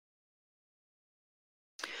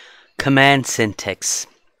Command syntax.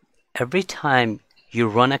 Every time you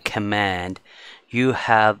run a command, you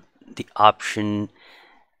have the option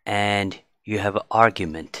and you have an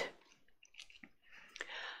argument.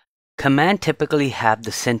 Command typically have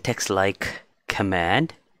the syntax like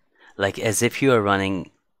command, like as if you are running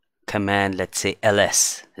command, let's say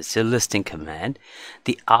ls, it's a listing command.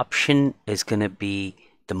 The option is going to be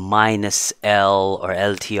the -l or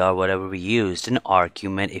ltr, whatever we used, an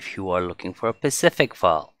argument if you are looking for a specific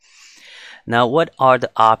file. Now, what are the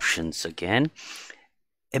options again?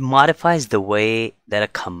 It modifies the way that a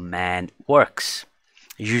command works.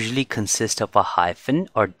 It usually consists of a hyphen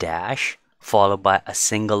or dash followed by a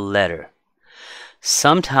single letter.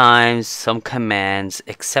 Sometimes some commands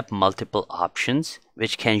accept multiple options,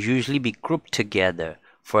 which can usually be grouped together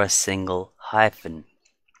for a single hyphen.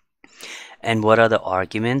 And what are the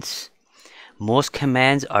arguments? Most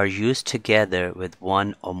commands are used together with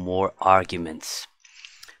one or more arguments.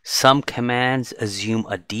 Some commands assume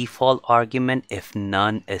a default argument if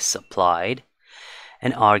none is supplied,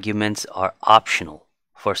 and arguments are optional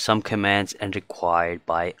for some commands and required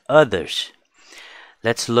by others.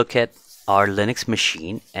 Let's look at our Linux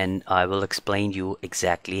machine and I will explain you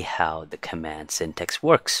exactly how the command syntax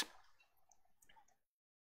works.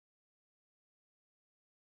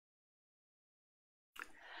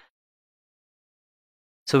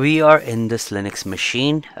 So we are in this Linux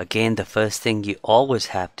machine. Again, the first thing you always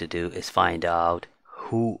have to do is find out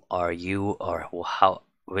who are you, or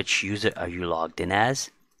which user are you logged in as.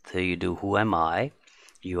 So you do who am I,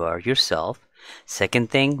 you are yourself. Second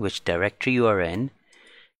thing, which directory you are in.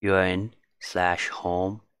 You are in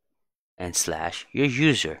 /home and /your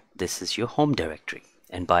user. This is your home directory.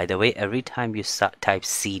 And by the way, every time you type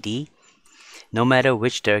cd, no matter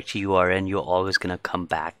which directory you are in, you're always going to come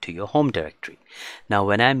back to your home directory. Now,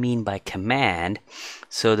 when I mean by command,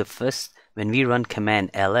 so when we run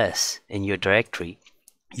command ls in your directory,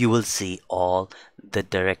 you will see all the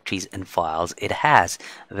directories and files it has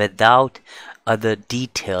without other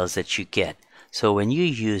details that you get. So when you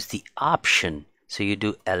use the option, so you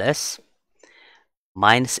do ls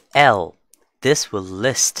 -l, this will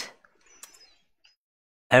list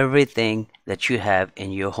everything that you have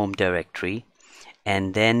in your home directory,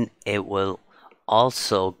 and then it will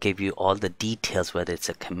also give you all the details, whether it's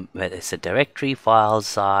a directory, file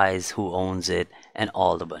size, who owns it, and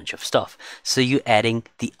all the bunch of stuff. So you're adding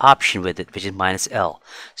the option with it, which is -l.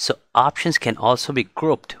 So options can also be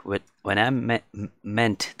grouped with, when I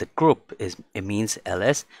meant the group, it means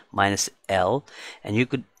ls -l, and you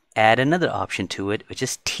could add another option to it, which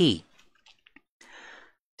is t.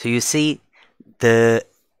 So you see,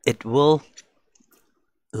 it will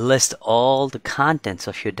list all the contents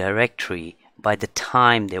of your directory by the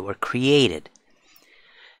time they were created.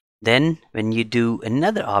 Then when you do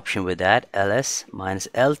another option with that, ls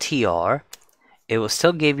 -ltr, it will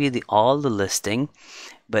still give you all the listing,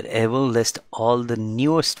 but it will list all the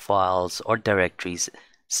newest files or directories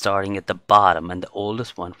starting at the bottom and the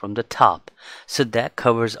oldest one from the top. So that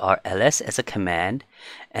covers our ls as a command,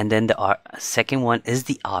 and then our second one is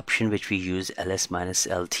the option, which we use ls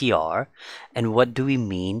 -ltr. And what do we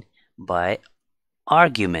mean by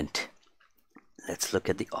argument? Let's look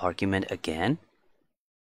at the argument again.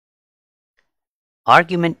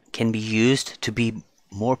 Argument can be used to be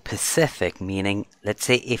more specific, meaning, let's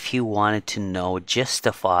say if you wanted to know just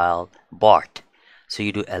the file bart, so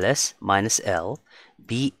you do ls -l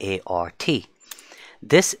bart.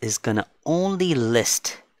 This is gonna only list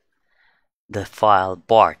the file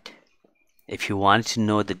bart. If you wanted to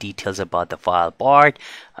know the details about the file bart,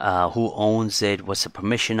 who owns it, what's the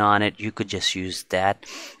permission on it, you could just use that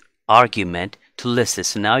argument to list it.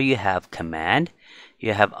 So now you have command,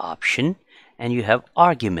 you have option, and you have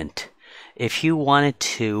argument. If you wanted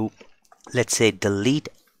to, let's say, delete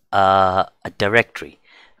a directory,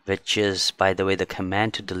 which is, by the way, the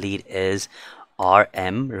command to delete is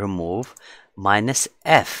rm remove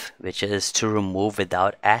 -f, which is to remove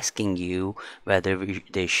without asking you whether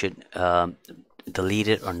they should delete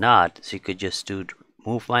it or not. So you could just do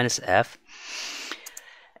remove -f,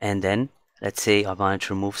 and then let's say I wanted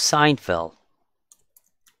to remove Seinfeld,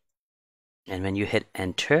 and when you hit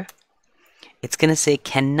enter, it's gonna say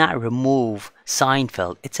cannot remove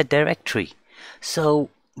Seinfeld. It's a directory, so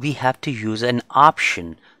we have to use an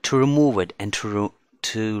option to remove it. And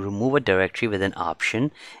to remove a directory with an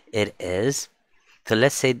option, it is, so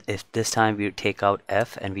let's say if this time we take out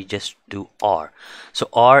F and we just do R. So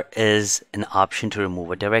R is an option to remove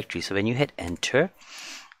a directory. So when you hit enter,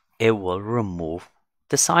 it will remove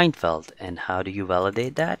the Seinfeld. And how do you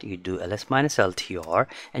validate that? You do ls -ltr,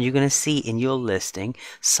 and you're going to see in your listing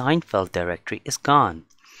Seinfeld directory is gone.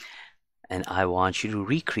 and I want you to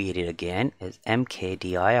recreate it again as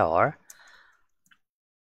mkdir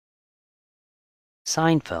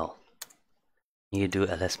Seinfeld. You do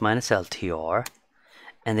ls-ltr,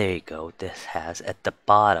 and there you go. This has at the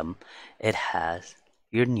bottom, it has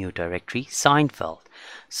your new directory Seinfeld.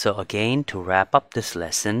 So again, to wrap up this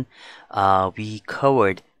lesson, we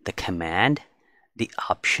covered the command, the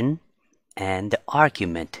option, and the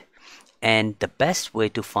argument. And the best way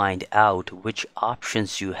to find out which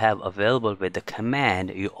options you have available with the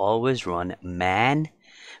command, you always run man,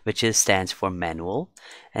 which stands for manual,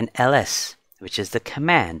 and ls, which is the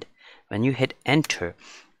command. When you hit enter,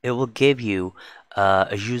 it will give you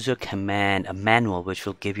a user command, a manual, which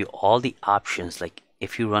will give you all the options. Like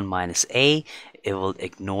if you run -a, it will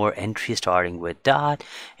ignore entry starting with dot.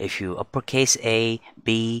 If you uppercase A,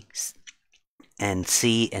 B, and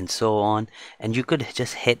C, and so on, and you could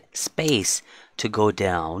just hit space to go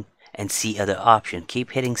down and see other options. Keep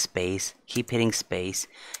hitting space, keep hitting space,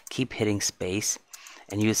 keep hitting space,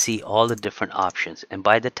 and you see all the different options. And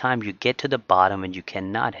by the time you get to the bottom and you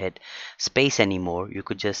cannot hit space anymore, you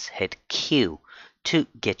could just hit Q to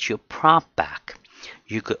get your prompt back.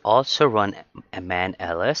 You could also run a man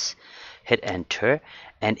ls, hit enter,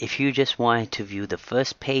 and if you just wanted to view the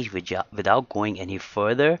first page without going any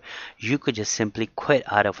further, you could just simply quit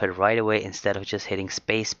out of it right away instead of just hitting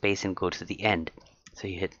space, and go to the end. So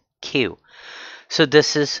you hit Q. So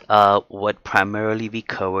this is what primarily we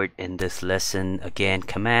covered in this lesson. Again,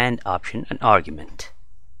 command, option, and argument.